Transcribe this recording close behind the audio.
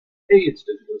Hey, it's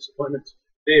Digital Disappointments.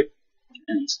 Dave.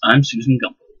 And I'm Susan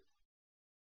Gumbo.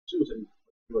 Susan,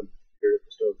 what are you doing here at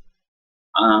the stove?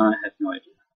 I have no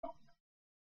idea.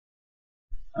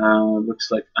 Looks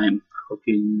like I'm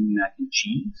cooking mac and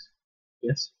cheese.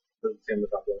 Yes. Doesn't say on the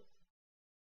top left.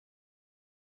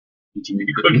 Continue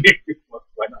Cooking. cooking.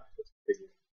 Why not?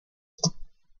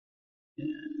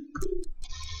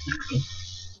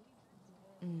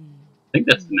 I think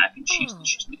that's the mac and cheese that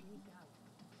she's making.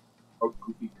 Or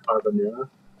cookie carbonara.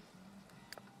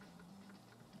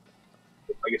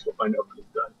 I guess we'll find out when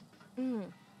it's done.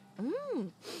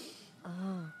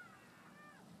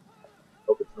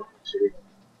 Hope it's not cereal.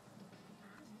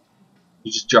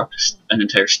 You just dropped an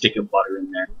entire stick of butter in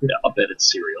there. Yeah, I'll bet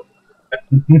it's cereal.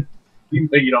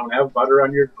 You don't have butter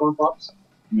on your corn pops?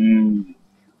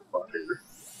 Butter.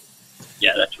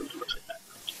 Yeah, that totally looks like that.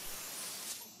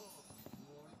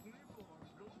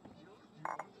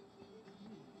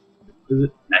 What is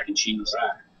it? Mac and cheese.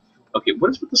 Right. Okay,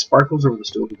 what is with the sparkles over the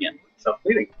stove again?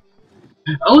 Self-cleaning.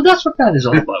 Oh, that's what that is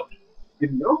all about.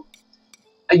 Didn't know?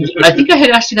 I think I had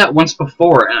asked you that once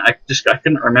before, and I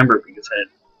couldn't remember because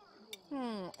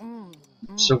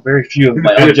so very few of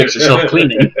my objects are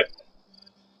self-cleaning.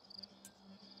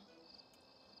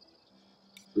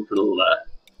 Little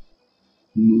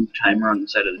move timer on the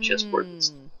side of the chessboard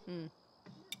that's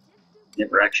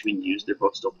never actually been used. They're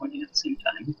both still pointing at the same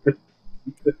time.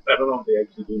 I don't know if they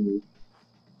actually do move.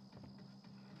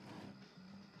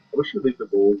 I wish you'd leave the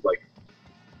bowls, like,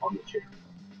 on the chair.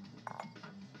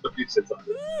 Somebody sits on it.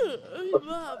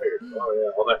 Oh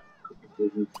yeah, all that cooking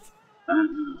business. I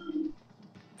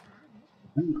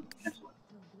don't know. Cancel it.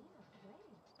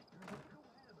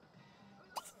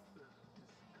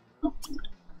 Oh,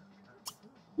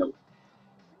 no.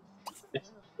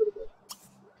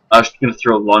 I was gonna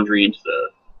throw laundry into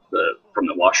from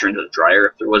the washer into the dryer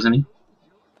if there was any.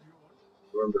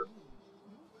 Remember,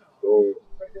 go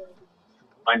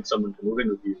find someone to move in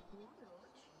with you.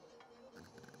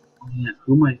 Oh, yeah,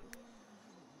 who am I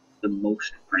the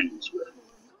most friends with?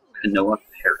 Canoa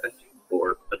parrot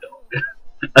or a dog?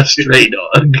 A stray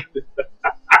dog.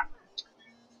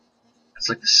 That's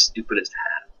like the stupidest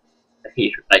hat. I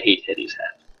hate Hetty's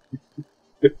hat.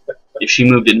 If she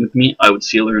moved in with me, I would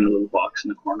seal her in a little box in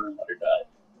the corner and let her die.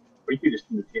 Or you could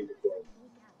just move in as well.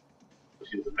 So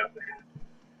she doesn't have the hat.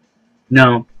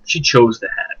 No, she chose the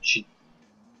hat.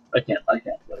 I can't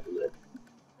let her live.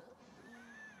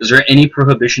 Is there any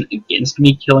prohibition against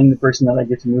me killing the person that I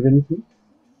get to move in with me?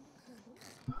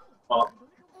 Well,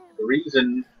 the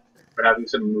reason for having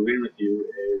someone move in with you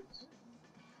is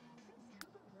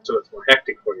so it's more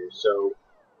hectic for you. So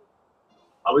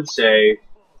I would say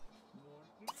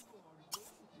you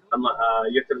have to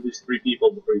have at least 3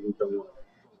 people before you can kill one.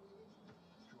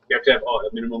 You have to have a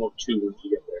minimum of 2 once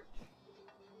you get there.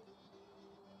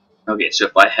 Okay, so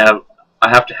if I have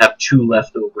to have 2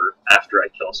 left over after I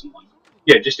kill someone.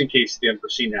 Yeah, just in case the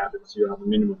unforeseen happens, you have a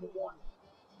minimum of 1.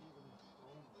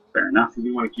 Fair enough.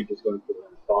 We want to keep this going for as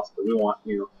long as possible. We want,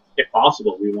 if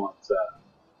possible, we want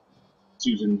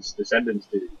Susan's descendants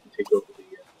to take over the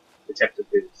detective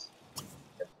biz.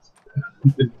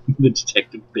 The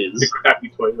detective biz. The crappy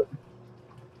toilet.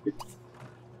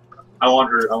 I want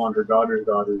her daughter's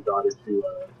daughter to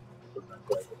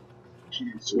she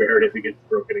swear it if it gets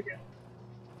broken again.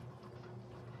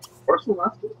 Of course, we'll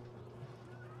have to.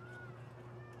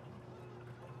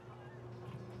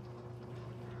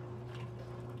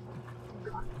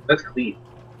 That's clean.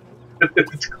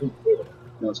 That's clean.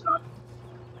 No, it's not.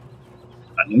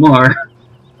 Not anymore.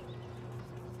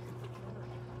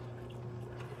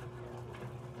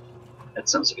 That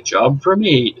sounds like a job for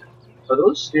me. Are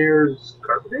those stairs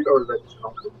carpeted or is that just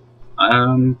concrete?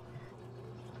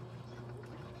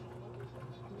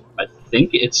 I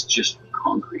think it's just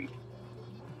concrete.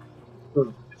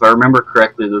 If I remember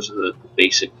correctly, those are the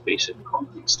basic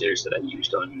concrete stairs that I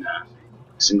used on a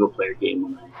single-player game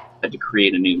when I had to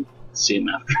create a new sim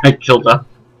after I killed off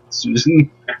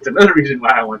Susan. That's another reason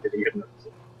why I wanted to get another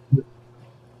sim.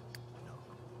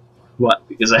 What?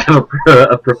 Because I have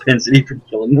a propensity for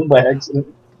killing them by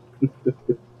accident?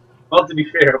 Well, to be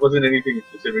fair, it wasn't anything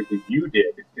specifically you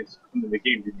did. It's something the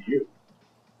game did to you.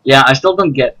 Yeah, I still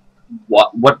don't get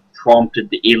what prompted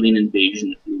the alien invasion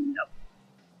that blew me up.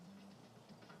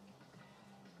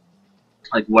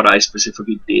 Like what I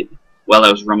specifically did while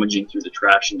I was rummaging through the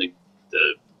trash in the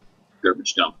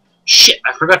garbage dump. Shit,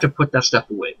 I forgot to put that stuff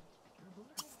away.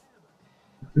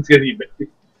 It's gonna be.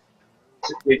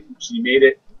 She made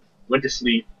it, went to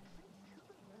sleep,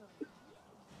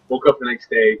 woke up the next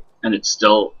day, and it's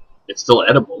still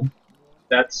edible.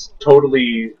 That's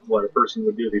totally what a person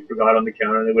would do. They forgot on the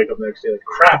counter and they wake up the next day like,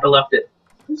 crap, I left it.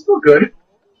 It's still good.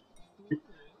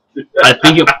 I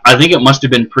think it must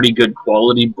have been pretty good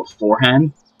quality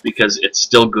beforehand because it's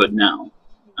still good now.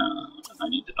 I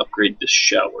need to upgrade the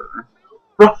shower.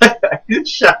 Right,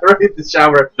 the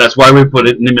shower. That's why we put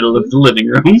it in the middle of the living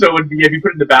room. So it would be if you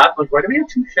put it in the bath, like, why do we have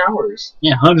 2 showers?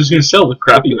 Yeah, I'm just gonna sell the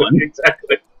crappy one.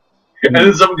 Exactly. And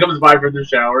then someone comes by for their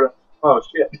shower. Oh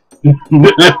shit!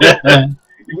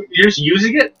 You're just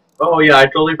using it? Oh yeah, I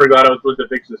totally forgot I was supposed to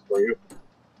fix this for you.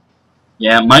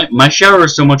 Yeah, my shower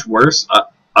is so much worse.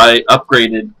 I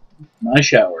upgraded my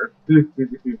shower.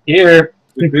 Here,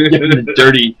 the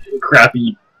dirty,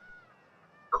 crappy,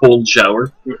 cold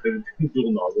shower. With the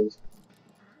dual nozzles.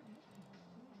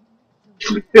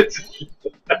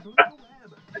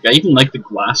 Like, I even like the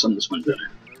glass on this one better.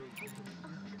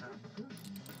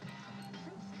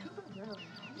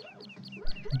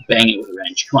 Bang it with a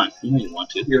wrench. Come on, you know you want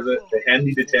to. You're the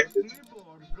handy detectives.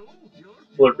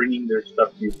 People are bringing their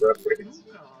stuff to you for upgrades.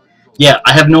 Yeah,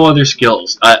 I have no other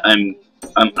skills. I'm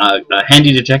a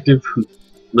handy detective who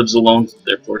lives alone,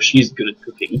 therefore she's good at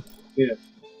cooking. Yeah.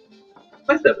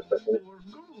 Nice to have a special.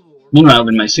 Meanwhile,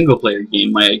 in my single-player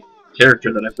game, my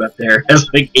character that I've got there has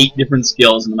like 8 different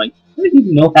skills, and I'm like, I didn't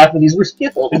even know half of these were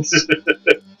skills.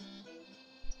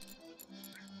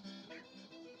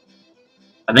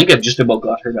 I think I've just about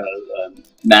got her to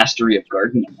mastery of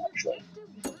gardening, actually.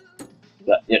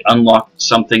 But it unlocked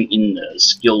something in the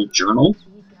skill journal,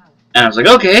 and I was like,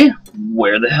 okay,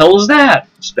 where the hell is that?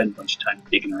 Spent a bunch of time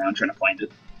digging around trying to find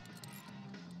it.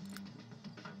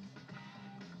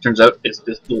 Turns out it's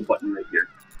this little button right here.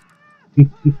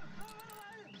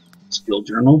 Skill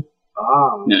journal.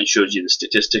 Ah. And it shows you the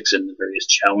statistics and the various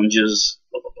challenges,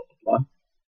 blah, blah, blah, blah, blah.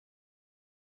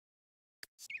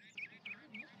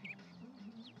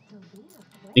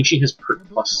 I think she has perk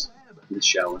plus in the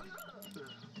shower.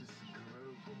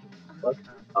 What?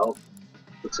 Oh.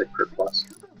 Looks like perk plus.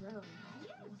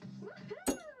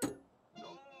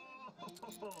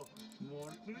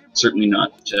 Certainly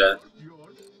not, Head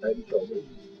and shoulders.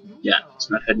 yeah, it's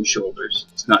not Head and Shoulders.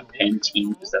 It's not Pantene,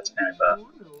 because that's kind of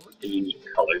a unique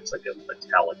color. It's like a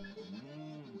metallic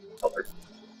color.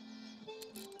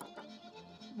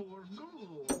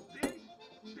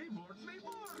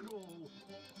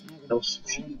 What else should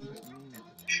she do?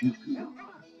 Shoot.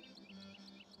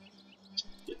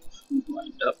 Get food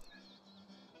lined up.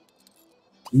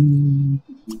 Go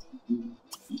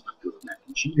with mac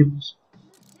and cheese.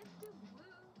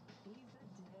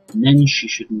 And then she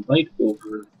should invite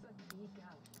over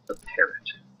the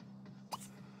parrot.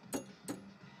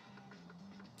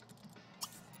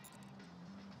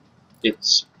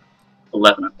 It's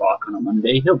 11 o'clock on a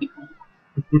Monday. He'll be home.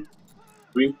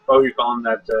 You're calling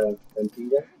that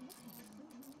Pantene guy?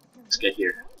 This guy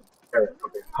here. Parrot,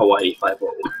 okay. Hawaii 5-0.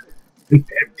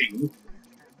 Pantene.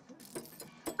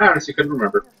 I honestly couldn't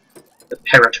remember. The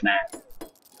Parrot Man.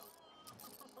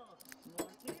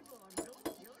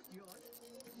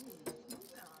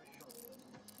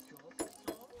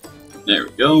 There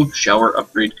we go. Shower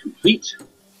upgrade complete.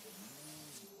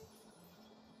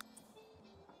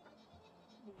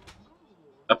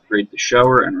 Upgrade the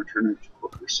shower and return it to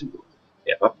Booker Singleton.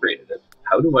 Yeah, I've upgraded it.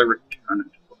 How do I return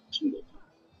it to Booker Singleton?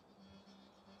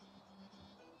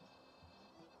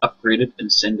 Upgrade it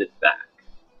and send it back.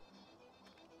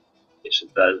 Okay, so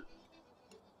that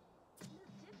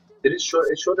It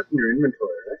showed up in your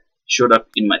inventory, right? showed up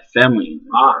in my family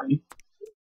inventory.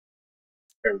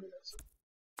 Apparently that's it.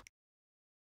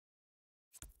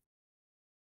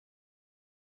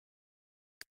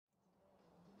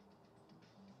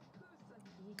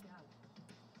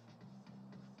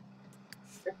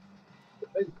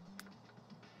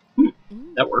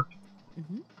 That worked.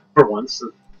 For once.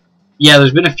 Yeah,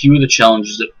 there's been a few of the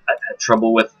challenges that I've had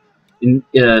trouble with in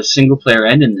single player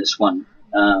and in this one.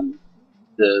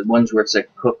 The ones where it's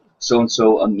like cook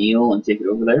so-and-so a meal and take it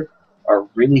over there are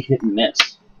really hit and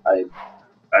miss. I've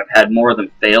had more of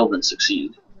them fail than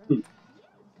succeed.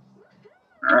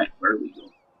 Alright, where are we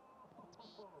going?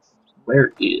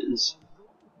 Where is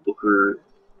Booker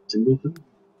Singleton?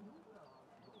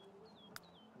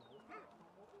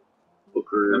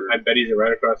 Booker... I bet he's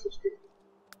right across the street.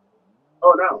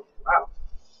 Oh no! Wow.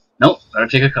 Nope, better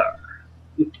take a car.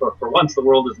 For once, the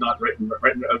world is not right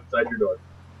outside your door.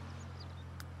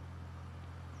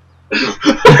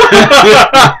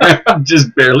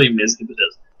 Just barely missed it.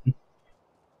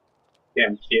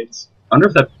 Damn kids. I wonder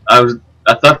if that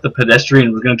I thought the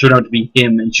pedestrian was going to turn out to be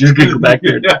him, and she was going to go back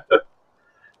there.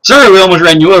 Sorry, we almost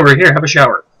ran you over. Here, have a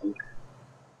shower.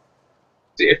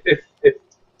 See, if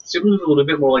Sims was a little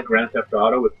bit more like Grand Theft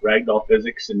Auto with ragdoll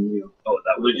physics and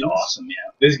That would be awesome.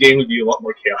 Yeah. this game would be a lot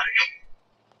more chaotic.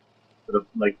 Sort of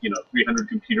like 300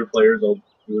 computer players all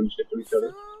doing shit to each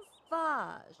other.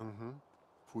 lavage.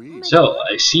 Puis. So,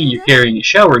 I see you're carrying a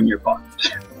shower in your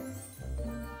pocket.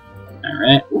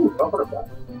 Alright, Ooh, how about that?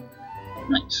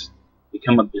 nice.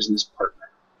 Become a business partner.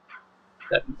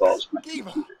 That involves my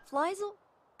computer. Fleisel?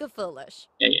 Gefoolish.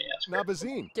 Yeah, that's great.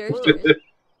 Nabazine. Dirty.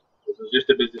 This was just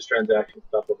a business transaction.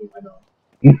 Stop looking my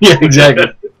nose. Yeah,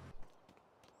 exactly.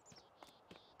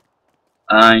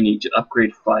 I need to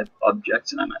upgrade 5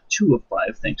 objects, and I'm at 2 of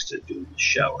 5 thanks to doing the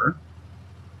shower.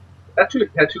 Tattoo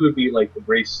would be like the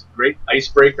great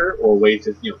icebreaker, or a way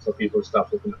to tell people to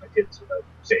stop looking at my tits without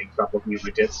saying stop looking at my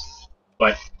tits.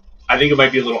 But I think it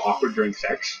might be a little awkward during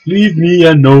sex. Leave me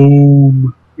a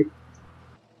gnome.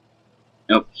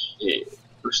 Okay,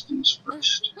 first things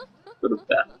first. Go to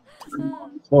bed. I'm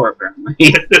on the floor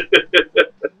apparently.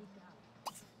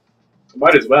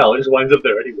 Might as well. It just winds up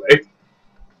there anyway.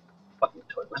 Fucking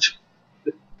toilet.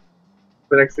 The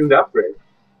next thing to upgrade.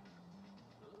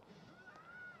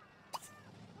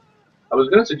 I was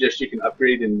going to suggest you can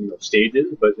upgrade in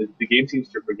stages, but the game seems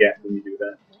to forget when you do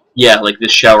that. Yeah, like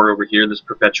this shower over here that's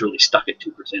perpetually stuck at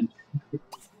 2%. You're going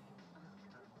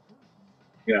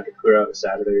to have to clear out a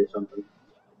Saturday or something.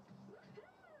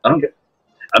 I don't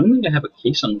think I have a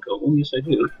case on the go. Oh, yes, I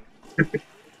do.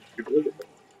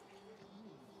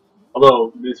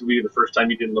 Although, this will be the first time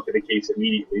you didn't look at a case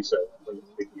immediately, so I think it's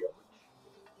a big deal.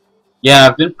 Yeah,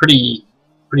 I've been pretty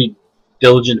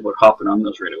diligent about hopping on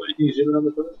those right away. Can you zoom in on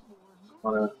the photo?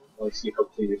 Want to see how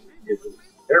clean it is?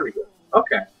 There we go.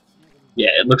 Okay. Yeah,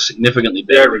 it looks significantly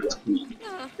better. There we go.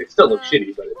 It still looks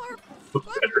shitty, but it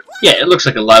looks better. Yeah, it looks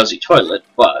like a lousy toilet,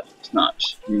 but it's not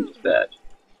nearly as bad.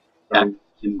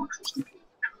 In Marshall's computer.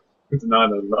 It's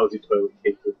not a lousy toilet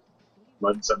caked with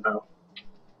mud somehow.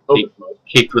 Oh, it's mud.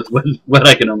 Caked with what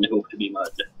I can only hope to be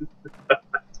mud.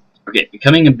 Okay,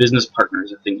 becoming a business partner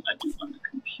is a thing I do on the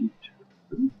computer.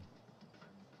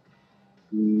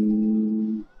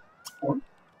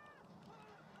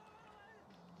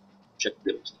 Check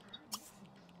real estate.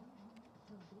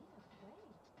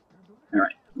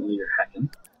 Alright, well, you're hacking.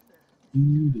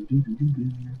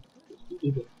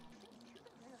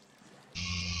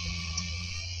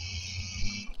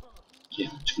 Yeah,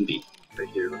 which can be right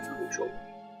here on the control.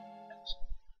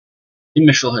 Kim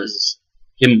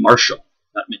Marshall,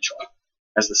 not Mitchell,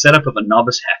 has the setup of a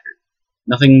novice hacker.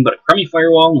 Nothing but a crummy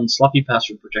firewall and sloppy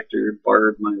password protector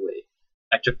barred my way.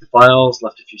 I took the files,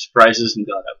 left a few surprises, and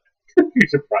got out. You're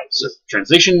surprised. So,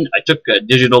 translation, I took a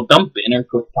digital dump in her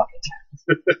coat pocket.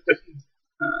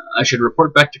 I should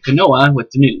report back to Kanoa with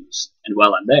the news, and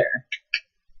while I'm there,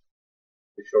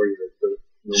 show you the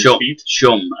gnome feet.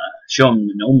 Show 'em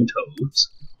the gnome toes.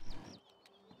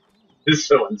 This is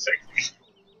so unsexy.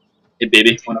 Hey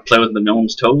baby, wanna play with the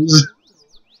gnome's toes?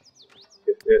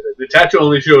 The tattoo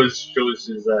only shows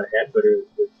his head, but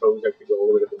the toes actually go all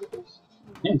the way to the nose.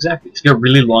 Yeah, exactly. He's got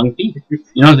really long feet.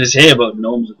 You know what they say about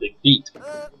gnomes with big feet?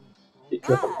 They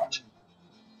trip a lot.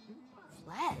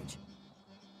 Sledge.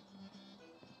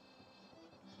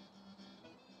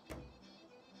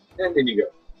 And then you go.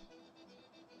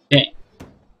 Okay.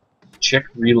 Check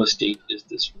real estate is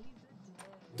this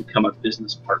become a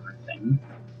business partner thing.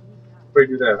 Before you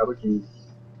do that, how about you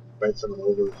invite someone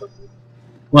over or something?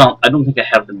 Well, I don't think I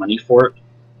have the money for it.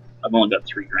 I've only got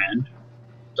 $3,000.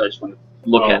 So I just want to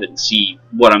look at it and see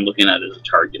what I'm looking at as a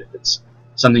target. If it's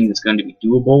something that's going to be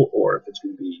doable or if it's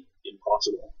going to be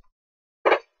impossible.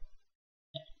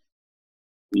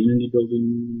 Community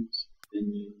buildings,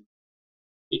 venue,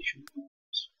 vacation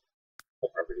homes,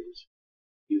 properties,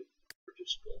 youth,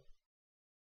 purchasable.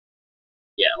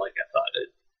 Yeah, like I thought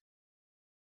it.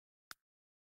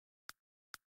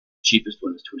 Cheapest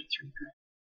one is $23,000.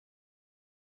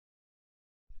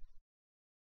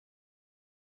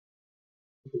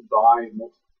 You can buy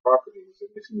multiple properties and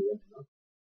missing the rent enough.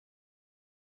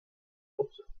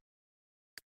 Hope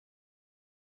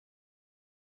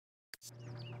so.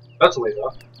 That's a way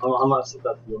though. Unless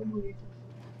that's the only.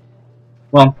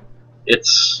 Well,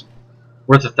 it's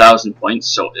worth 1,000 points,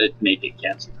 so it may get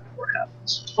cancelled before it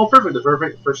happens. Oh, perfect. The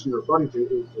perfect person you're reporting to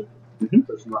is the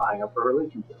person that I have a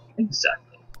relationship.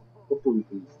 Exactly. Hopefully we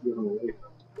can steal him away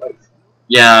from his wife.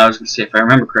 Yeah, I was going to say, if I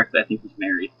remember correctly, I think he's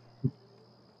married.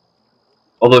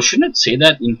 Although, shouldn't it say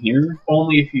that in here?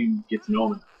 Only if you get to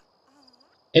know him.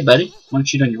 Hey, buddy, want to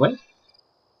cheat on your wife?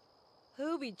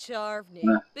 Who be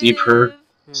charving? Leave her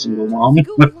single mom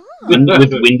Go with on.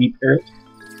 Windy Parrot.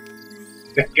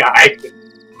 That guy.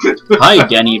 Hi,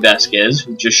 Danny Vasquez,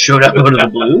 who just showed up out of the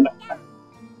blue.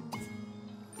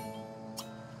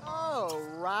 Oh,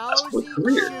 That's what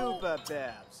career. That's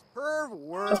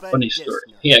A funny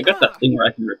story. Hey, I got that thing where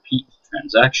I can repeat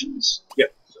transactions.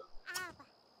 Yep.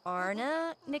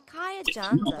 Arna Nikaya Good to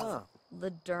Janza. know.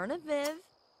 Ladurna Viv.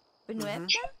 Benuepna?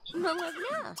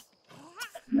 Malagna.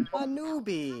 A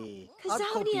newbie. A Kazavnia.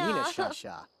 Kobina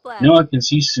Shasha. No, I can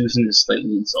see Susan is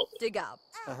slightly insulted. Dig up.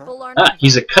 Uh-huh. Ah,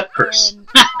 he's a cut purse.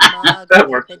 That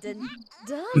works. Is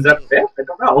that fit? I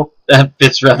don't know. That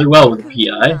fits rather well with the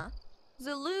PI.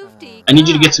 I need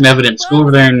you to get some evidence. Go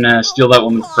over there and steal that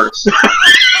woman's purse. Fuck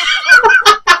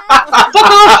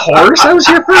off, horse! I was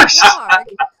here first!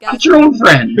 Get your own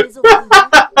friend!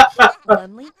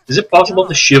 Is it possible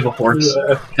to shiv a horse?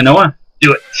 Kanoa?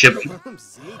 Do it. Shiv him.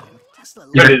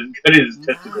 That is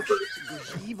testicle first.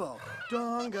 Gujivo.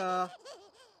 Donga.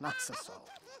 Not so.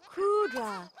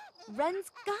 Kudra.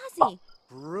 Rensgazi.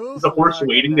 Is the horse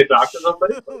waiting to talk to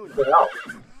somebody? What the hell?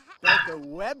 Like a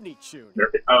webney tune.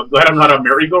 I'm glad I'm not a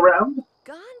merry-go-round.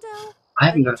 Gondo. I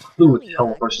haven't got a clue what the hell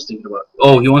the horse is thinking about.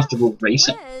 Oh, he wants to go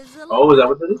racing. Oh, is that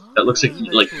what that is? That looks like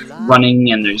he's like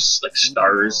running and there's like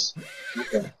stars.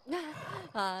 Okay.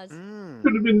 Mm.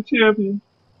 Could have been champion.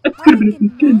 That could have been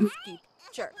good.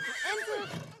 Sure.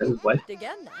 That was what?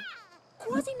 Digenda.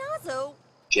 Quasinazo.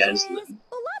 Jaslyn.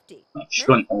 Olafti. Oh, she's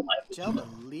going all night. Java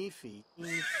Leafy.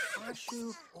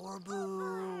 Fashu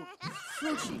Orbu.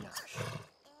 Fruchinash.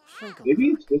 Maybe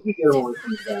it's good to get away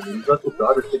from the family. He's let the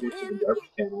daughter sit into the garbage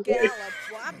can all day.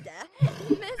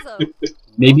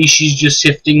 Maybe she's just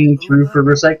sifting through for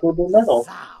recyclable metal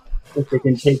that they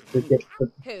can take to get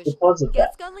the deposit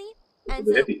back. The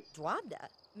hippies.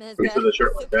 Pretty with a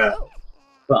shirt like that.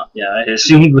 Well, yeah, I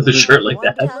assumed with a shirt like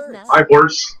that. Hi,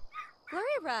 horse.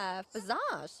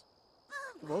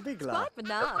 Wobigla.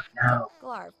 No,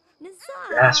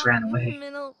 Grass ran away.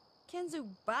 Kenzu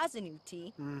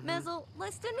Bazanuti, Mhm. Mezel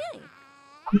Lestani.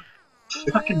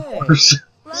 Fucking horse.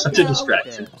 Such a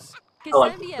distraction. I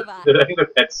like it. I think the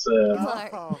pet's.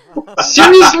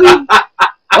 Seriously?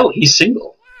 Oh, he's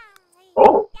single.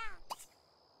 Oh.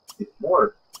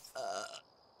 More.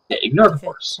 Yeah, ignore the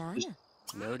horse.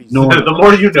 Notice. No. The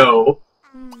more you know.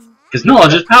 Because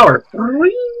knowledge is power.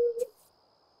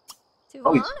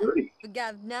 Oh, he's pretty.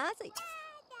 Gavnazi.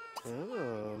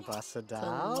 Oh,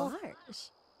 Basadao.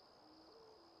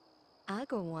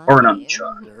 Or an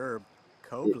unshot. Derb.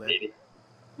 Koblet. Maybe.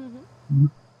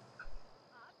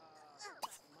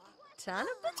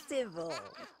 Tanapativo.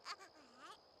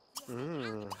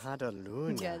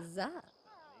 Hadaluna. Gaza.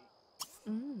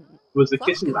 Was the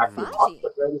kissing actually hot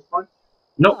at this point?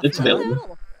 No, it's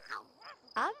available.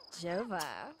 I'm Jova.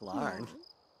 Larn.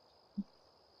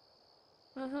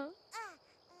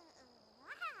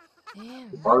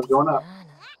 The bar's going up.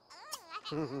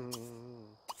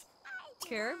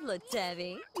 Curve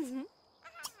Latevi.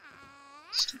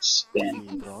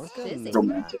 Stand Bronca.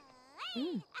 romantic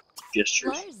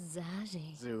gestures.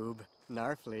 Larzaji. Zoob.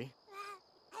 Narfly.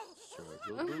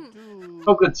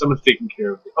 Oh, good. Someone's taking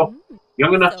care of it. Oh,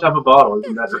 young enough to have a bottle,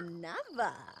 even better.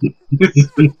 Geneva.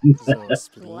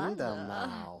 Splinda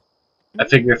now. I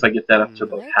figure if I get that up to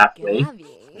about halfway,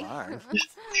 Larn.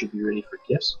 should be ready for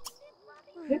gifts.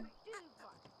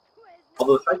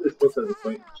 Although the fact that it's supposed to have a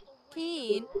point.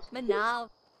 Keen. Manav.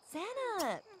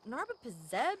 Santa. Narba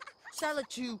Pazeb.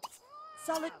 Salachu.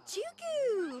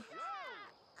 Salachuku.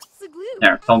 Saglu.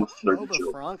 There, tell him a flirt Oba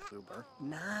joke. Frank Uber.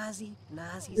 Nazi.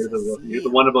 You're the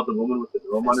one about the woman with the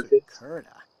dome on her face?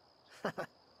 Kurda.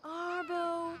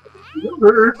 Arbo.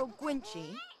 Remember. Arbo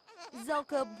Gwinchy.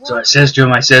 Zelka. So I says to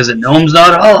him, I says, a gnome's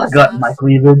not all I got in my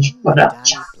cleavage, but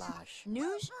Daddy Flash.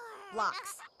 Noosh.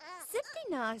 Locks.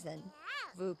 Sifty Noxen.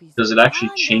 does it actually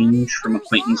change from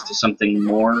acquaintance to something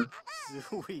more?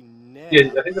 Zooey Ned. Yeah,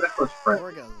 I think the next one's friend.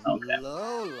 Orga Okay.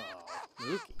 Lolo.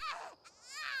 Luki.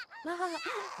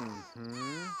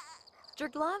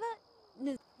 Jerglava?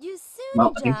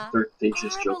 Well, I think the Yusuja.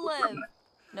 flirtatious joke was where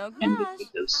No I ended gosh.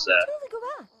 because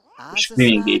Totally your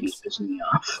screaming baby's pissing me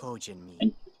off, Kojin me.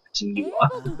 and pissing you go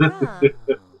off. back.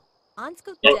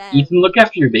 Ansko Yeah, dead. Ethan, look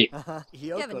after your baby.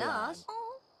 Kevin Nash.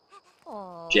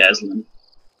 Oh. Jaslyn.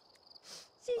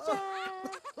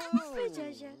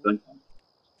 Going home.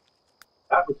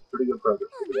 That was pretty good progress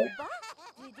for today.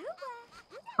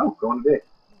 Oh, going today.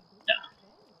 Yeah.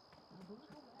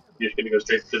 You're just gonna go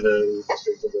straight to the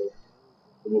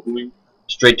woohooing?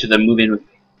 Straight to the move-in with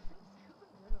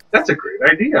That's a great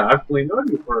idea. I've only known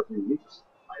you for a few weeks.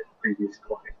 My previous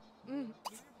client.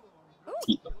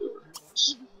 Keep up the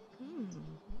words.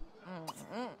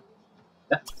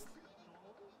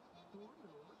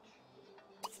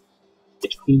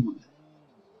 It's cool.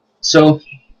 So,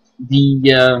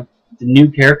 the new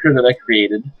character that I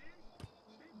created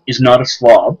is not a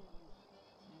slob.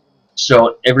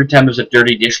 So every time there's a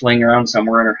dirty dish laying around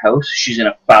somewhere in her house, she's in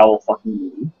a foul fucking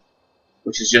mood,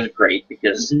 which is just great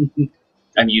because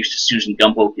I'm used to Susan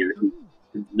Gumbo here, who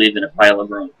could live in a pile of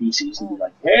her own feces and be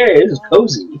like, "Hey, this is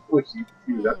cozy." Which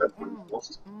she was at that point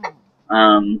almost.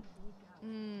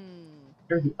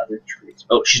 What are the other traits?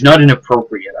 Oh, she's not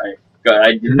inappropriate.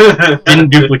 I didn't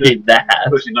duplicate that.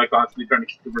 So she's not constantly trying to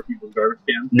kick over people's garbage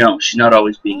cans. No, she's not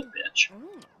always being a bitch.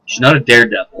 She's not a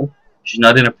daredevil. She's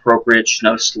not inappropriate. She's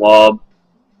not a slob.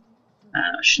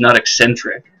 She's not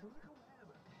eccentric.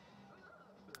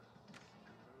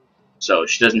 So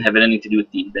she doesn't have anything to do with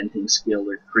the inventing skill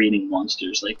or creating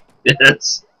monsters like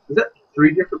this. Is that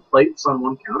 3 different plates on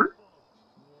one counter?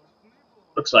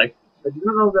 Looks like. I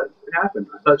didn't know that happened.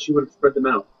 I thought she would have spread them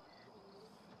out.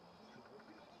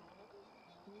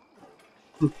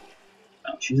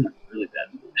 Oh, she's in a really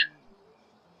bad mood.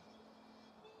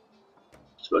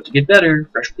 It's about to get better.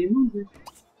 Fresh clean movie.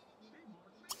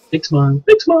 Big smile.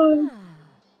 Big smile.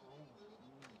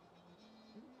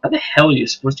 How the hell are you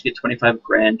supposed to get 25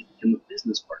 grand to become a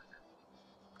business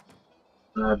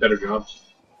partner? Better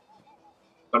jobs.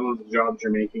 Some of the jobs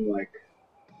you're making like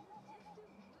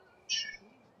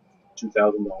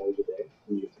 $2,000 a day.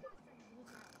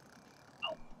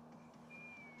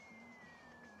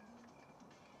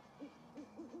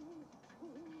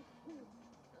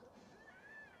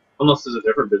 Unless there's a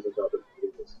different business out there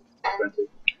that's expensive.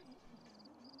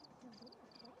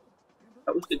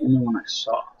 That was the only one I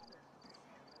saw.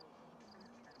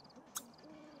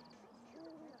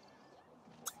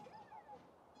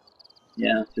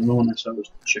 Yeah, the only one I saw was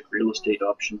the chick real estate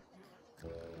option.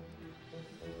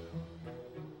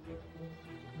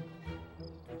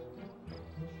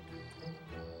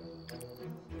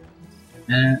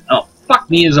 Oh, fuck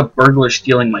me as a burglar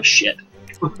stealing my shit.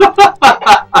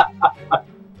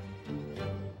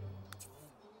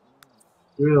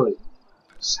 Really?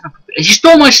 Son of a bitch. He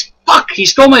stole my fuck! He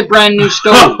stole my brand new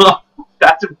stove!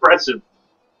 That's impressive.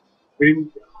 We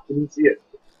didn't see it.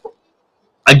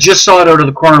 I just saw it out of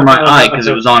the corner of my eye because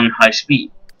it was on high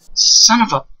speed. Son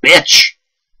of a bitch!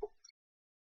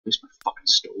 Where's my fucking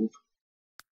stove?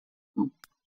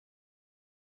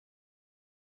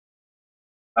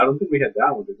 I don't think we had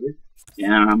that one, did we?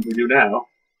 Yeah, I'm We do now.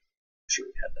 sure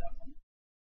we had that one.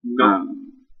 No.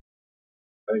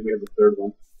 I think we have the 3rd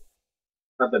one.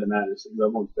 Not that it matters. The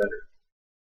other one's better.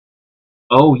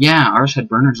 Oh yeah, ours had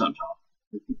burners on top.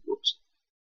 Whoops.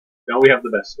 Now we have the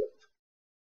best stuff.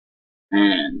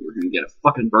 And we're gonna get a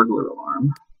fucking burglar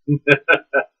alarm.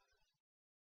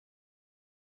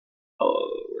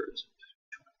 Oh, where is it?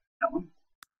 That one?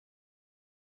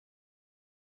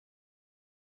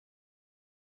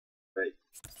 Right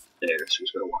there, so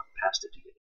he's gotta walk past it to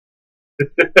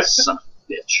get it. Son of a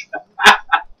bitch.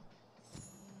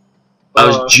 I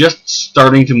was just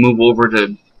starting to move over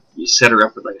to set her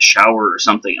up with like a shower or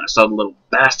something, and I saw the little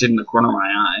bastard in the corner of my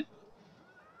eye.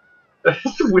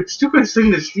 That's the stupidest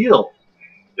thing to steal.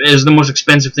 It is the most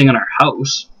expensive thing in our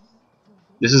house.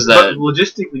 This is But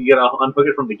logistically, you gotta unhook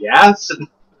it from the gas.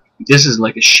 This is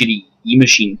like a shitty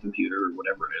e-machine computer or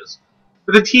whatever it is.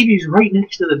 But the TV's right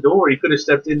next to the door. You could have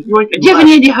stepped in. Do you have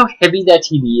any idea how heavy that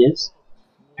TV is?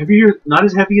 Heavier, not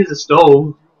as heavy as a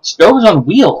stove. Stoves on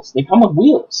wheels. They come with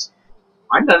wheels.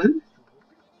 Mine doesn't.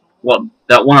 Well,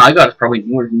 that one I got is probably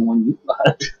newer than the one you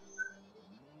got.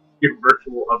 Your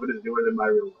virtual oven is newer than my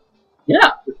real one.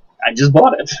 Yeah, I just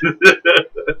bought it.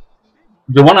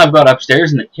 The one I've got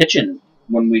upstairs in the kitchen,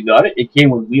 when we got it, it came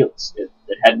with wheels. It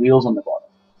had wheels on the bottom.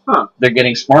 Huh. They're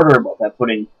getting smarter about that,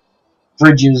 putting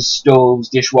fridges, stoves,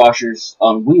 dishwashers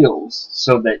on wheels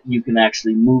so that you can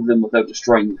actually move them without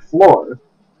destroying your floor.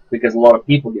 Because a lot of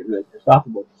people get really pissed off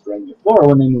about destroying your floor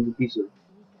when they move a piece of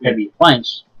heavy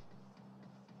appliance.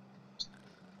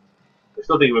 I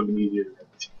still think it would have been easier to have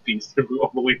 2 pieces to move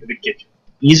all the way to the kitchen.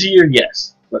 Easier,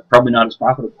 yes, but probably not as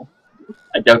profitable.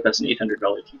 I doubt that's an $800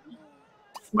 TV.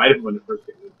 Might have when it first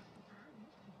came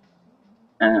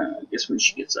in. I guess when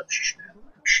she gets up, she should have a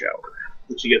shower.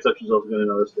 When she gets up, she's also going to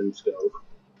notice the new stove.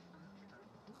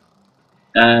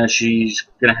 She's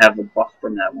gonna have a buff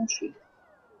from that, won't she?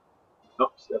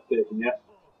 Oh, step in, yeah.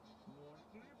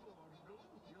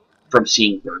 From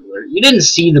seeing burglar. You didn't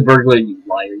see the burglar, you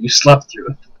liar. You slept through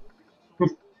it.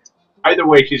 Either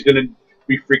way, she's going to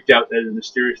be freaked out that there's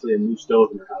mysteriously a new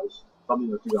stove in her house.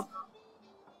 Something that you don't know.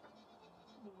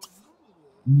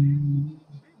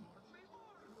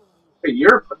 Hey,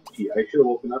 you're a puppy. I should have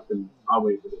woken up and I'll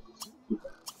wait for this.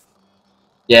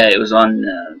 Yeah, it was on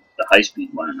the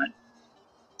high-speed one, and I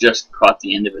just caught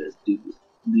the end of it as dude was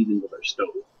leaving with our stove.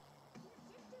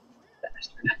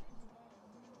 Bastard.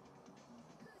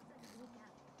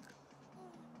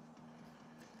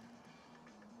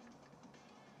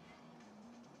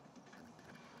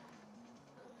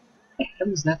 What the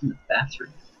hell is that in the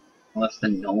bathroom? Well, that's the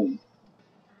gnome.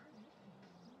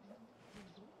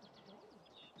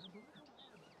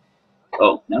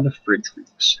 Now the fridge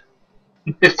reeks.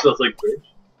 It smells like fridge.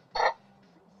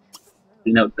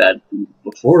 Clean out bad food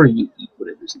before you eat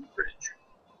whatever's in the fridge.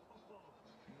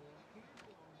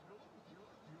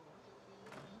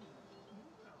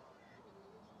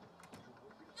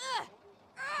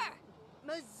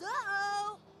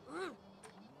 Mazzo!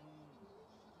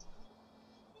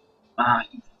 Ah,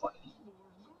 you fucking.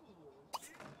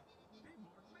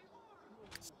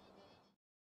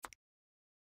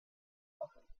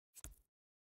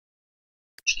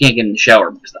 She can't get in the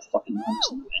shower because the fucking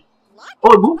mom's in the way.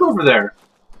 Oh, it moved over there.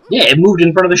 Yeah, it moved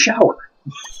in front of the shower.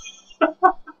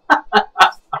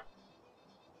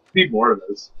 Need more of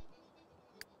this.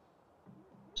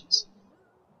 Jeez.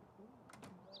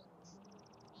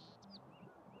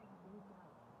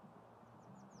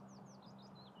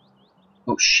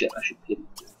 Oh shit, I should pay them.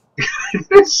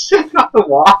 This shit on the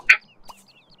walk.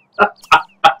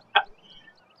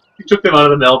 He took them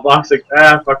out of the mailbox like,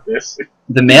 fuck this.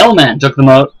 The mailman took them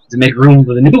out to make room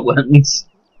for the new ones.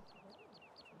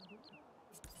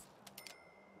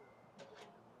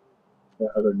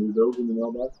 Are there new bills in the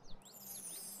mailbox?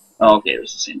 Oh, okay,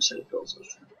 there's the same set of bills.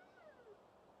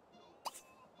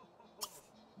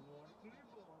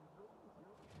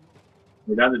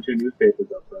 We're down to 2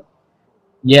 newspapers up front.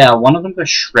 Yeah, one of them got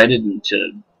shredded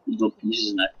into little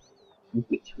pieces, and I think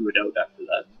we threw it out after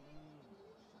that.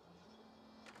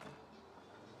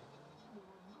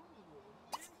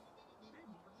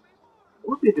 It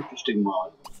would be an interesting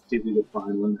mod. See if we could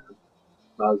find one that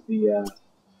allows the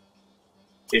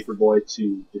paper boy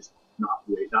to just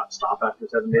not stop after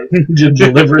 7 days. To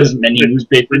deliver as many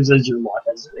newspapers as your lot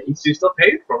has space. So you still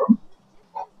pay for them.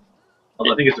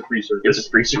 Although I think it's a free service. It's a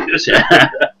free service, yeah.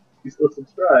 You still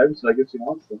subscribe, so I guess you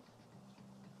want them.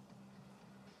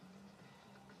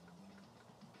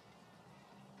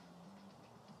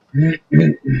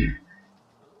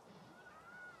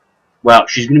 Wow,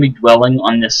 she's gonna be dwelling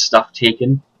on this stuff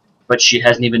taken, but she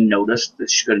hasn't even noticed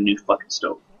that she's got a new fucking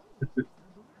stove.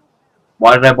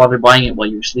 Why did I bother buying it while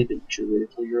you were sleeping? You should wait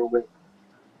until you're awake.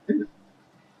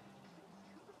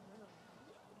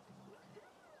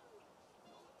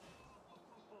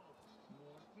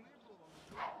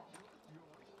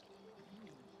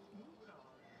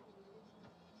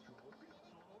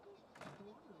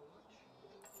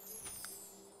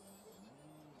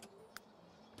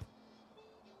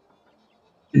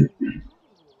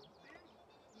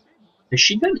 Has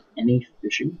she done any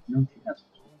fishing? No, she hasn't.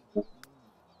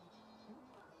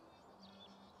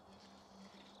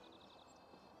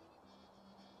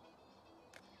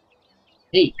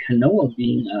 Hey, Kanoa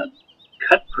being a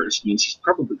cut purse means he's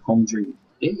probably home during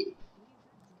the day.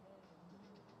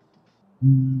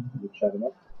 You chat him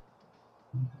up.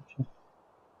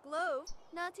 Glove,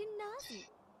 naughty nazi.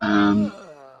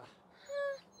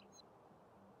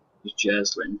 Is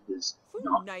Jaslyn his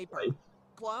not wife,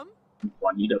 Plum?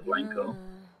 Juanita Blanco.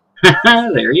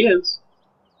 There he is.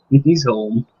 He's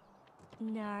home.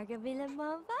 Narga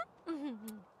Villamova?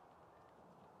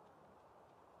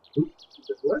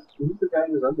 What? Who's the guy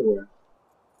in his underwear?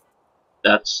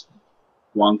 That's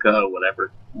Blanca,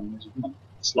 whatever.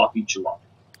 Sloppy jalopy.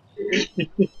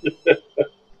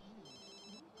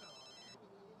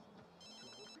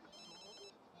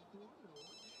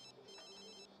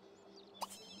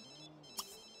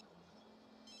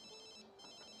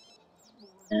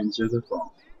 Answer the phone.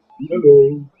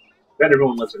 Hello. Bet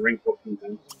everyone lets it ring 14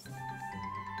 times.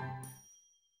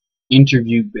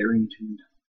 Interview Barrington.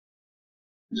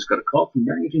 I just got a call from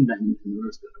Barrington Diamond to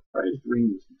notice that a prized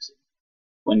ring was missing.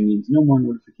 One needs no more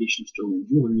notification of stolen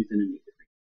jewelry than a naked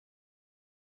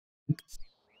ring.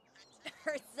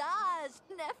 Herzage,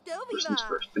 Person's Neftoviva.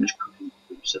 first finished cooking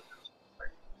for 7,000.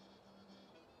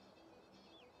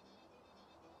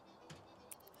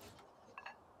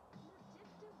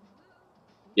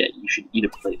 Yeah, you should eat a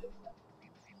plate of that.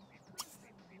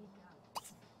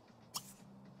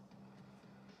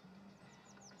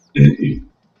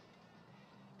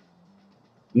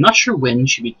 I'm not sure when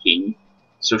she became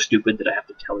so stupid that I have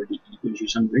to tell her to eat when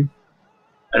she's hungry.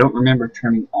 I don't remember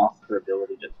turning off her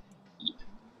ability to eat.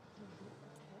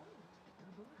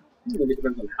 I think it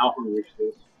depends on how hungry she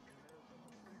is.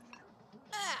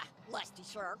 Ah, lusty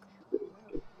shark.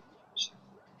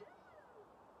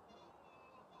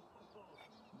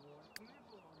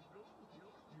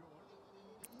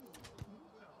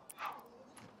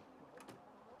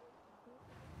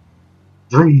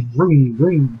 Vroom, vroom,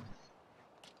 vroom.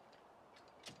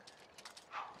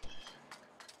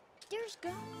 There's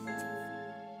go.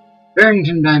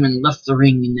 Barrington Diamond left the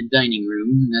ring in the dining room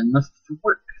and then left for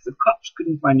work. The cops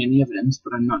couldn't find any evidence,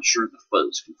 but I'm not sure the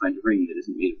fuzz can find a ring that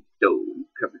isn't made of dough and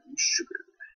covered in sugar.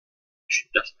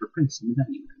 Should dust for prints in the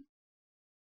dining room.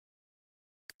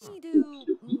 Idu.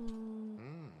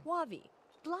 Wavi.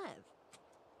 Blav.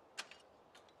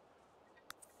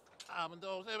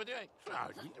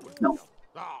 No.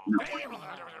 No.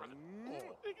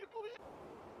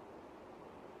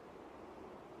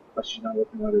 But she's not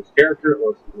working out his character,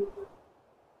 or she's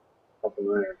helping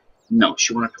iron. No,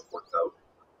 she wanted to work out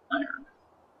iron.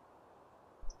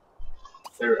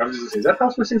 I was just gonna say, is that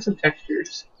house missing some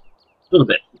textures? A little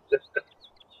bit.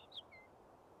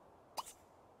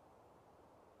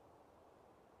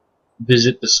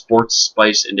 Visit the Sports,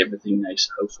 Spice, and Everything Nice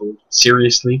household.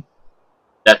 Seriously?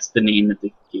 That's the name that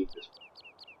they gave this.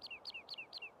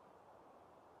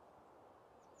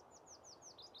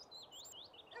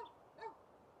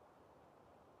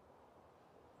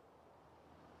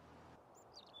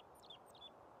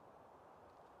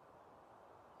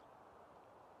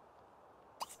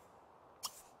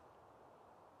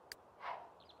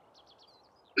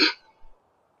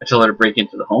 I tell her to break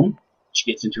into the home.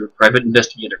 She gets into her private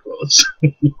investigator clothes.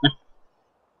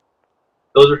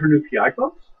 Those are her new PI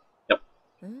clothes? Yep.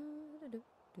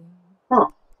 Huh.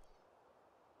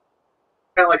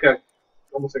 Kind of like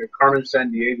almost like a Carmen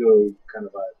Sandiego kind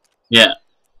of vibe. Yeah.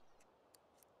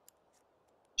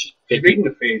 She's making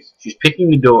the face. She's picking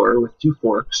the door with 2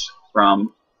 forks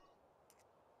from,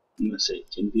 I'm going to say,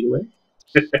 10 feet away.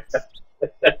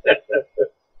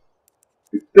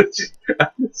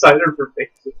 The side of her face.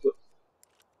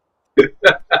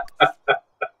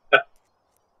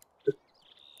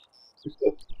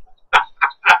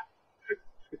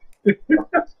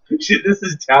 This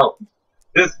is talent.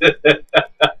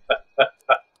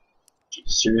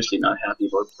 She's seriously not happy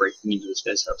about breaking into this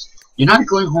guy's house. You're not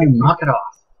going home, knock it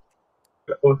off.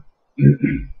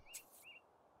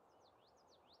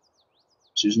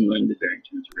 Susan William the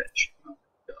Barrington is rich.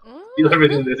 You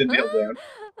everything isn't nailed down.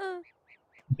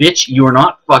 Bitch, you are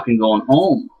not fucking going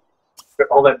home.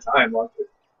 All that time, watch it.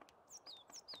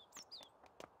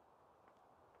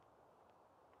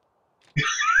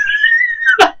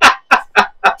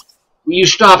 You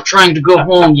stop trying to go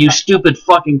home, you stupid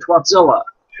fucking twatzilla.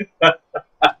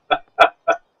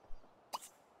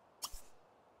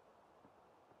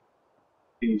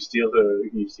 Can you steal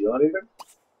anything?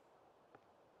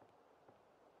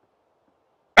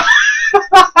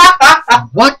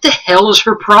 What the hell is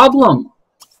her problem?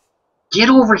 Get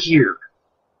over here.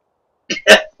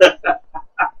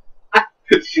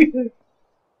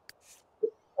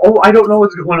 Oh, I don't know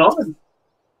what's going on.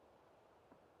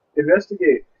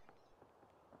 Investigate.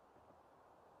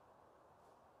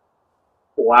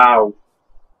 Wow.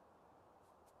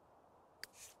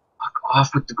 Fuck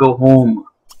off with the go home.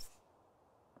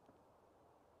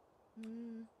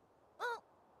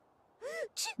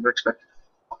 Never expected to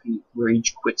fucking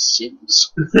rage quit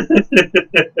Sims.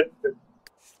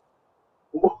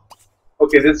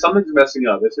 Okay, then something's messing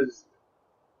up.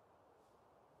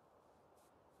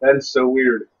 That is so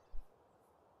weird.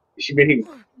 Is she making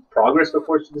progress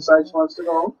before she decides she wants to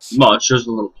go home? Well, it shows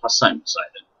a little plus sign beside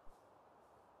it.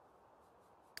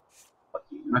 Fuck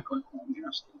you, you're not going home, you're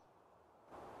not staying.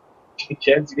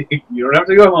 You don't have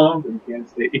to go home, but you can't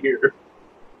stay here.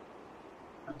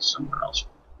 That's somewhere else.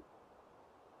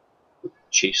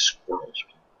 Chase squirrels.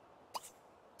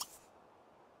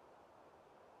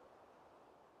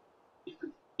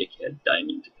 Dickhead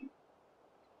diamond.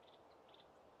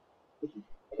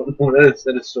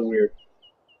 That is so weird.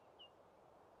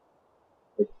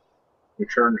 Like, you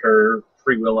turned her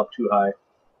free will up too high.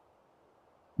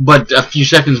 But a few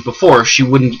seconds before, she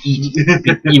wouldn't eat,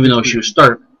 even though she was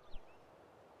starving.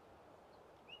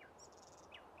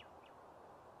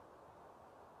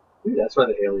 Maybe that's why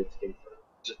the aliens came from.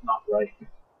 Just not right.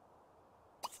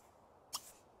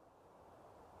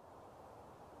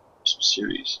 Some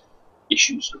serious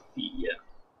issues with the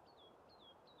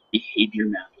behavior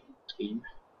mapping game.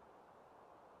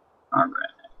 Alright.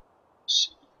 Let's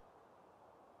see.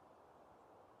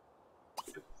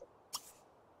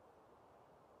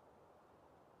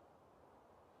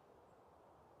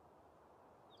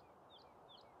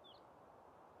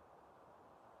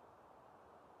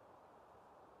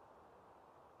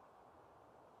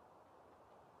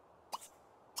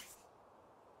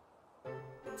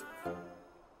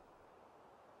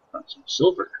 Got some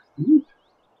silver. Ooh.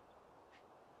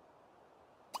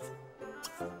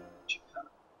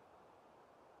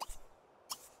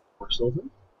 More silver?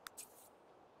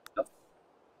 Yep.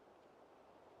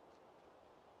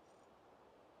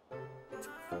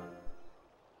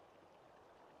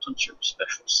 Some sort of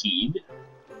special seed.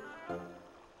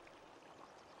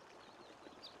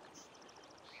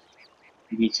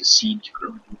 She needs a seed to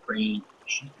grow in her brain.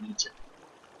 She needs it.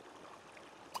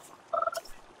 I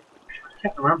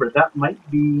can't remember. That might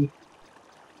be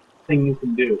thing you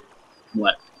can do.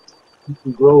 What? You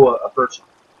can grow a person.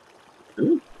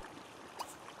 Really? I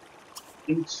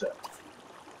think so.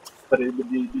 But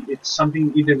it's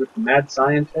something either with the mad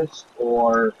scientist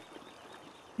or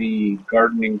the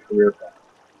gardening career path.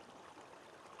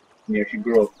 And you actually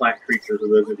grow a plant creature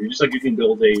who lives with you. Just like you can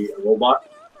build a robot.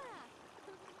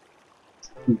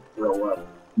 Grow up.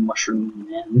 Mushroom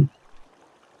man.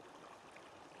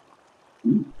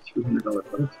 Ooh, $300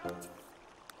 butterfly.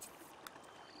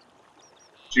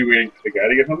 So you waiting for the guy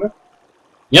to get home there?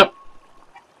 Yep.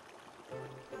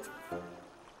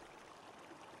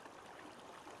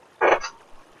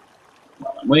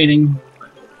 While I'm waiting,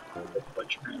 a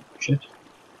bunch of random shit.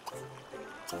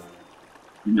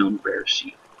 Known rare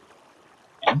seed.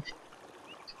 And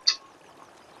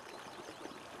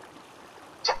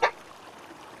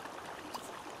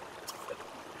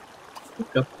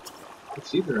look up. The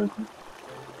seeds are in here.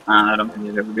 I don't think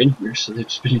they've ever been here, so they've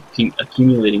just been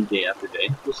accumulating day after day.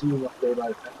 We'll see them up there by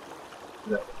the time.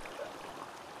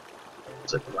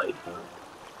 It's like light.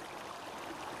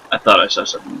 I thought I saw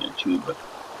something there too, but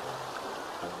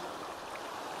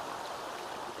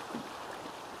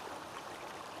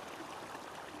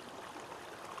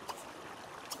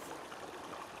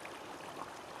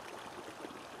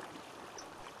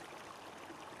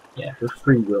yeah, her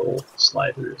free will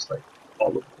slider is like all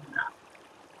over the map.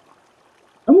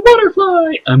 I'm a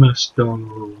butterfly! I'm a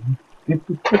stone. It's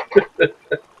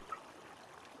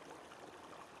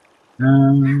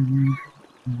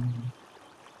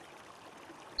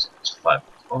 5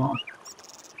 o'clock.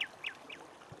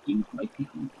 You might be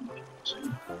home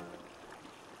soon.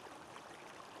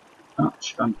 Oh,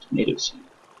 she found a tomato seed.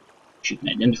 She can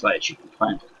identify it, she can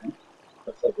plant it, right?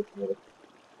 That's like a tomato.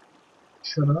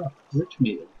 Shut up. You're a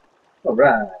tomato.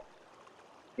 Alright.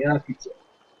 Get on a pizza.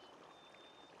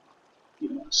 You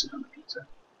don't want to sit on the pizza.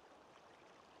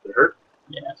 Did it hurt?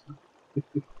 Yeah, it's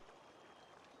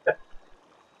not.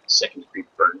 Second degree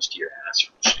burns to your ass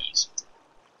from cheese.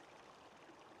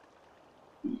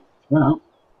 Well,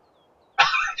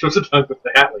 Supposed to talk with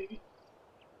the hat lady.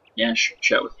 yeah, sure.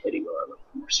 Chat with Hetty while I look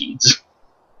for more seeds. As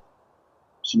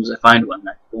soon as I find one,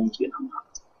 that phone's getting hung up.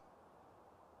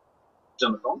 It's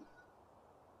on the phone?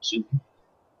 Soon.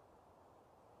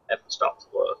 I have to stop the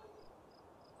vlog.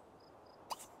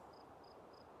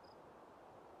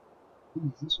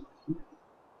 Ooh, this one here.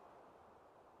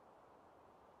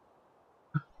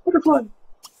 Butterfly!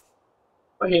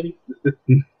 Bye, Hetty.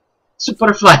 It's a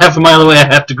butterfly half a mile away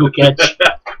I have to go catch.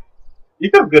 You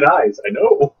have good eyes, I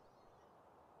know.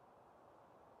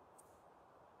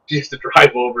 She has to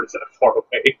drive over instead of far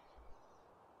away.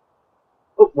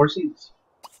 Oh, more seeds.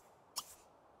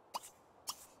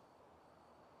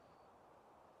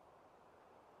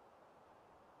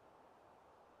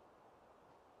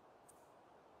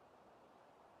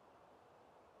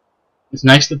 It's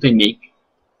nice that they make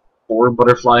 4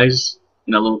 butterflies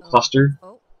in a little cluster,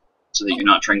 Oh. so that you're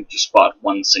not trying to spot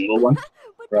one single one.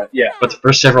 Right, yeah. But the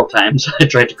first several times I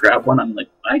tried to grab one, I'm like,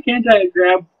 why can't I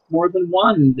grab more than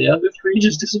one? The other 3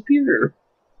 just disappear.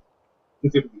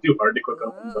 It's too hard to cook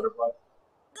up on butterfly.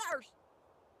 Gosh.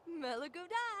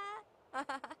 Melagoda.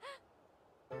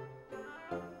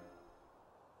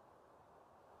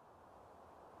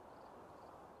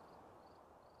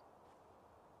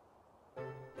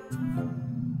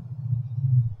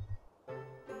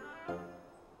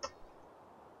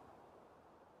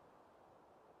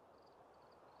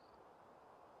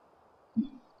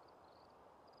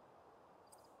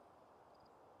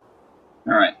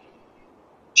 Alright.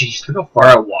 Jeez, look how far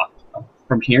I walked.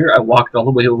 From here, I walked all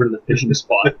the way over to the fishing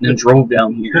spot, and then drove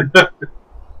down here.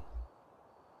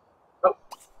 Oh.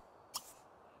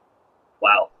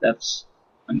 Wow, that's...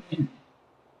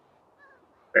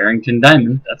 Barrington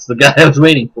Diamond, that's the guy I was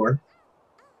waiting for.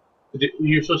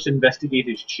 You're supposed to investigate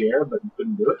his chair, but you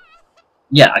couldn't do it?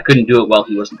 Yeah, I couldn't do it while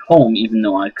he wasn't home, even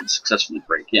though I could successfully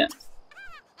break in.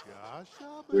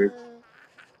 Weird.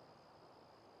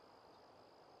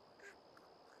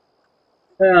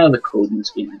 The code in this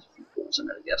game has a few holes in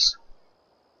it, I guess.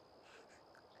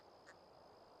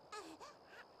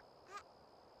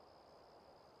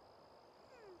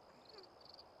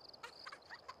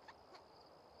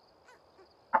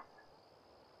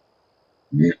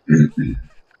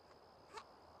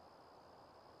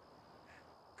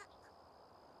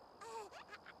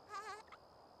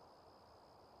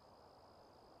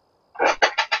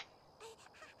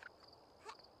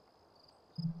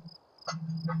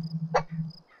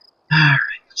 Alright,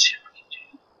 let's see what we can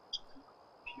do.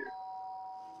 Here.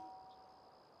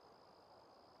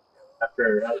 After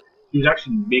he was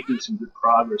actually making some good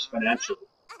progress financially.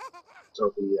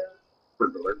 So the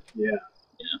burglar, yeah.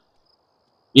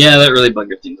 Yeah, that really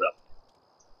buggered things up.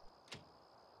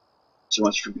 So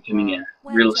much for becoming a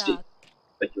Watch real estate out.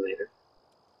 speculator.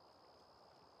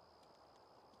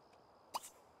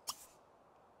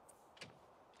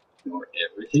 Ignore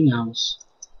everything else.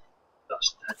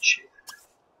 Dust that shit.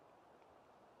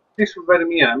 Thanks for inviting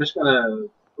me in. I'm just gonna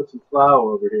put some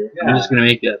flour over here. I'm just gonna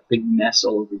make a big mess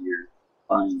all over your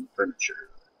fine furniture.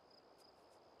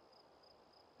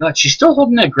 God, she's still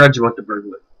holding that grudge about the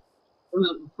burglar. It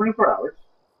was 24 hours.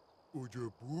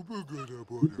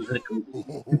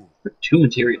 Too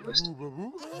materialist.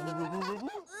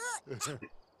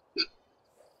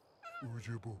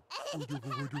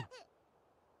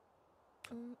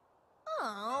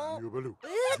 Oh.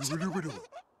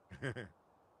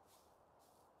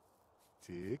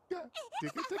 She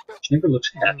never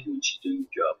looks happy when she's doing the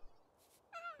job.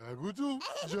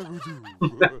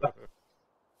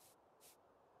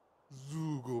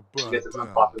 I guess it's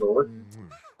unpopular work.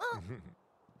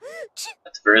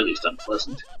 At the very least,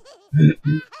 unpleasant.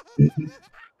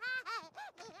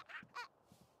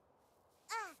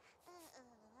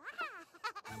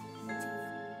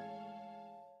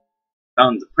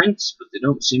 Found the prints, but they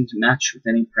don't seem to match with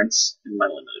any prints in my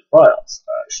limited files. I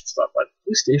should stop by the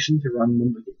police station to run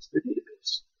them against their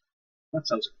database. That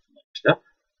sounds like a familiar step.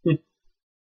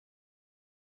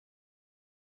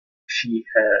 She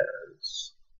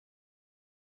has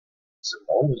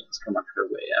simoleons coming her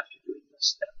way after doing this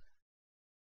step.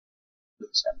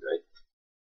 Doesn't sound right.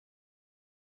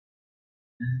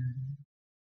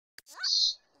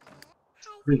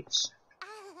 Streets.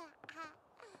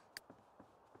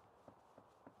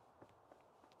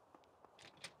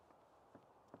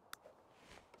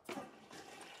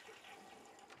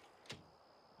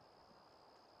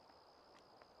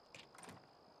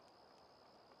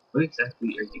 What exactly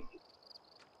are you doing?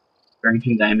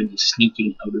 Barrington Diamond is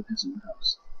sneaking out of his own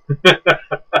house.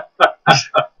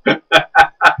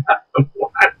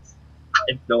 What? I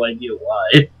have no idea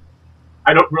why.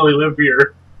 I don't really live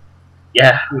here.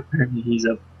 Yeah, apparently he's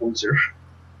a poser.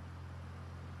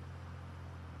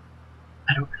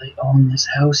 I don't really own this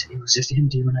house. It was just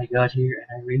empty when I got here,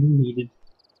 and I really needed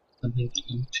something to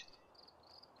eat.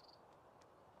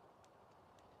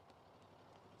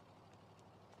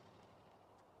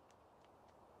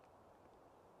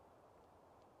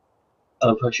 I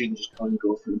love how she can just come and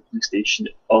go from the police station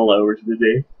at all hours of the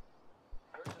day.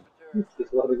 It's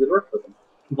just a lot of good work for them.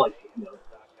 Like, you know,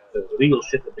 the legal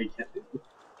shit that they can't do.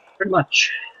 Pretty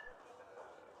much.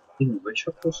 Speaking of which,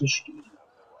 how close is she to me?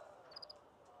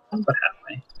 About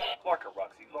halfway.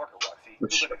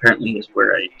 Which apparently is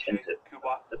where I tend to.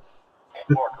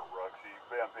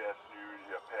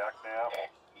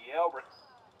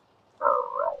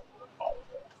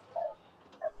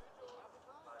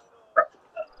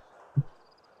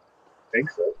 I think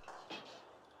so.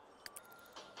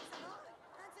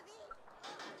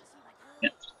 Yeah,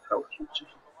 how cute.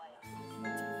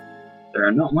 There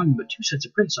are not one but two sets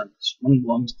of prints on this. One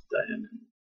belongs to Diamond,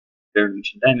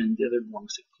 Barrington Diamond, the other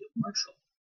belongs to Kim Marshall.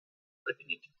 Like I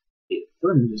need to pay a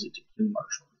firm visit to Kim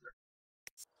Marshall.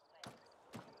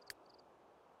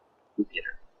 Go get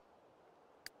her.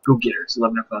 Go get her. It's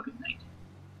 11 o'clock at night.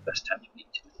 Best time to meet.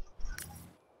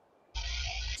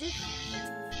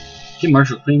 Kim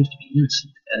Marshall claims to be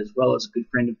innocent, as well as a good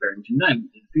friend of Barrington Diamond.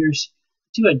 It appears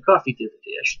the two had coffee the other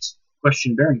day. I should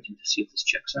question Barrington to see if this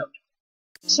checks out.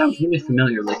 It sounds really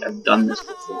familiar, like I've done this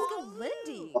before.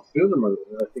 A few of them are,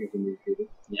 I think, communicated.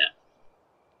 Yeah.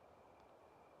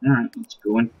 Alright, let's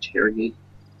go interrogate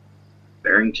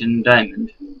Barrington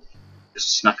Diamond, who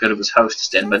just snuck out of his house to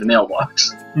stand by the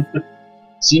mailbox.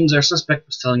 Seems our suspect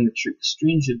was telling the truth.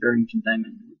 Strange that Barrington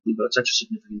Diamond would leave out such a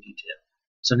significant detail.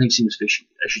 Something seems fishy.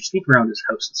 I should sneak around his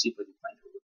house and see if I can find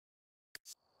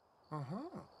her.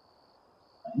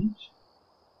 Right?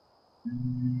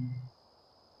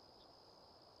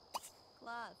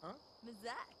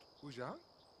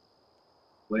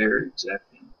 Where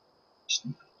exactly?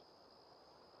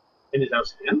 In his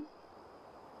house again?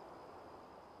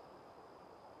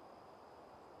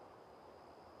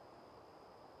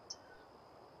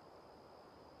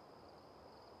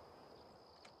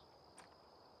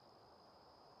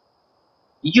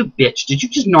 You bitch, did you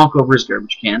just knock over his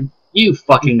garbage can? You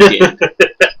fucking did.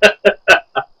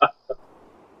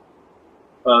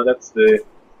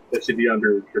 That should be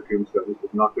under her tombstone.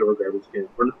 Just knocked over garbage can.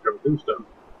 Or not her tombstone.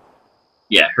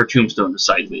 Yeah, her tombstone is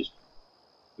sideways.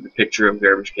 With a picture of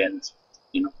garbage cans,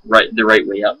 you know, the right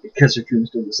way up, because her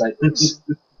tombstone is sideways.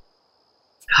 God,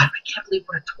 I can't believe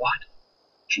what a twat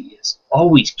she is.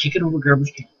 Always kicking over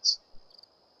garbage cans.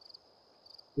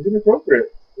 It's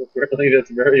inappropriate. I think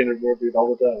that's very inappropriate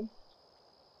all the time.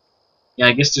 Yeah,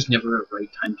 I guess there's never a right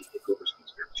time to kick over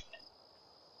someone's garbage can.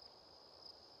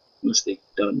 Unless they've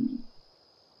done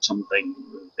something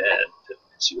really bad to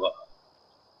piss you off.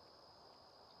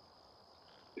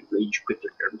 They rage quit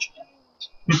their garbage can.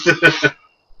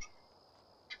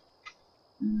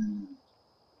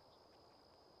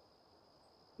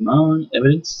 Come on,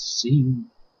 evidence seen.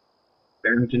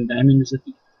 Barrington Diamond is a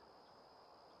thief.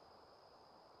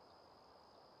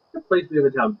 What place do we have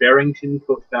in town? Barrington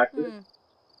Coat Factory?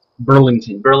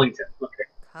 Burlington. Burlington, okay.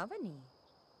 Coveney.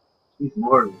 These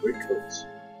more great coats.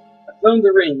 I found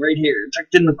the ring right here,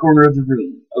 tucked in the corner of the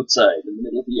room, outside in the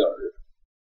middle of the yard.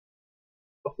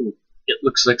 Oh, it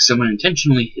looks like someone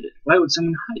intentionally hid it. Why would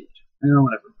someone hide it? Oh,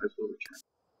 whatever. Might as well return it.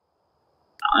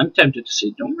 I'm tempted to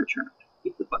say don't return it.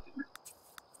 Keep the fucking ring.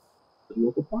 The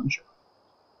local pawn shop.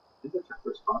 I think that's our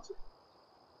first sponsor.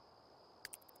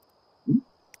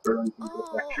 Burlington Coat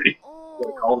Factory.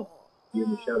 Gotta call them. Give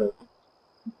them a shout out.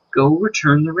 Go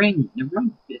return the ring. You're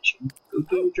right, bitch. Go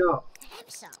do your job.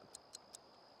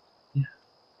 Yeah,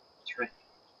 that's right.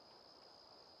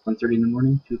 1:30 in the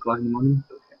morning? 2 o'clock in the morning?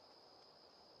 Okay.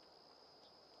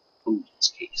 Oh,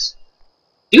 this case.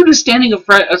 Dude is standing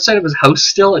outside of his house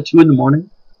still at 2 in the morning?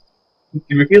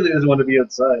 He really doesn't want to be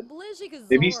outside.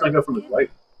 Maybe he snuck up from his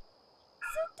wife.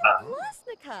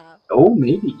 Oh,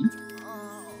 maybe.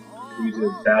 He's in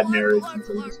a bad marriage and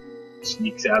so he just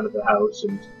sneaks out of the house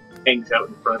and hangs out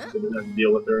in front so he doesn't have to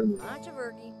deal with her. And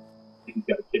he's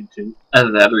got a kid too.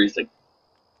 Either that or he's like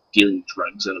dealing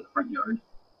drugs out of the front yard.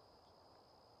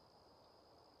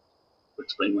 Would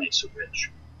explain why he's so rich.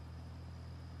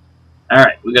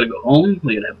 Alright, we gotta go home,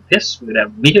 we gotta have a piss, we gotta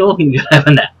have a meal, we gotta have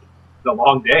a nap. It's a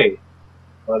long day.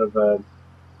 A lot of, the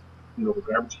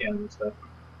garbage cans and stuff.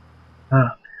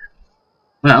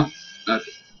 Well,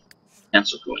 okay.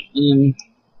 Cancel going in.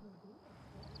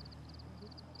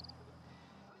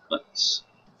 Let's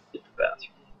get the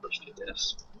bathroom first, I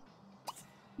guess.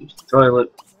 Use the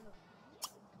toilet.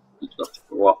 Eat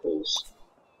leftover waffles.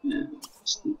 And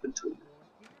sleep until okay.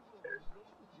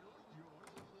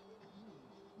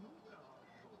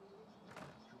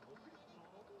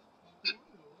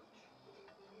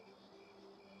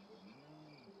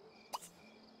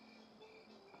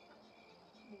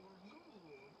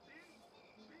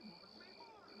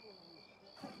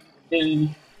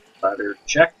 Ladder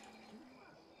check.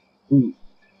 Ooh.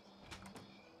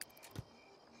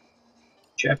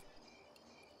 Check.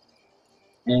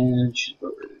 And she's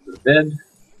about ready to go to bed.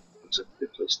 Looks like a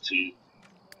good place to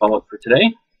call it for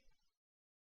today.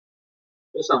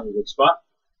 That sounds a good spot.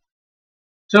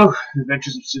 So, the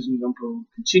adventures of Susan Gumpo will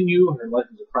continue. Her life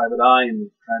as a private eye and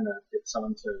trying to get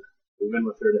someone to move in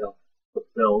with her to help with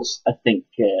bills. I think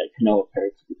Kanoa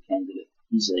Parrot's a good candidate.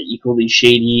 He's an equally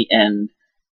shady and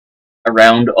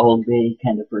around all day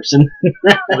kind of person.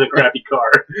 With a crappy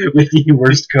car. With the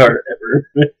worst car ever.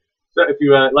 So if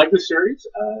you like this series,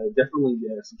 definitely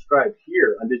subscribe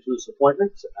here on Digital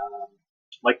Disappointments.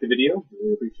 Like the video,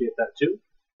 we appreciate that too.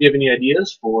 If you have any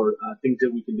ideas for things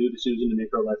that we can do to Susan to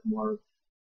make her life more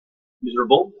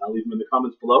miserable, I'll leave them in the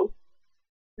comments below.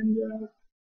 And I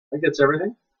think that's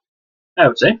everything. I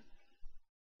would say. See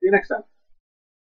you next time.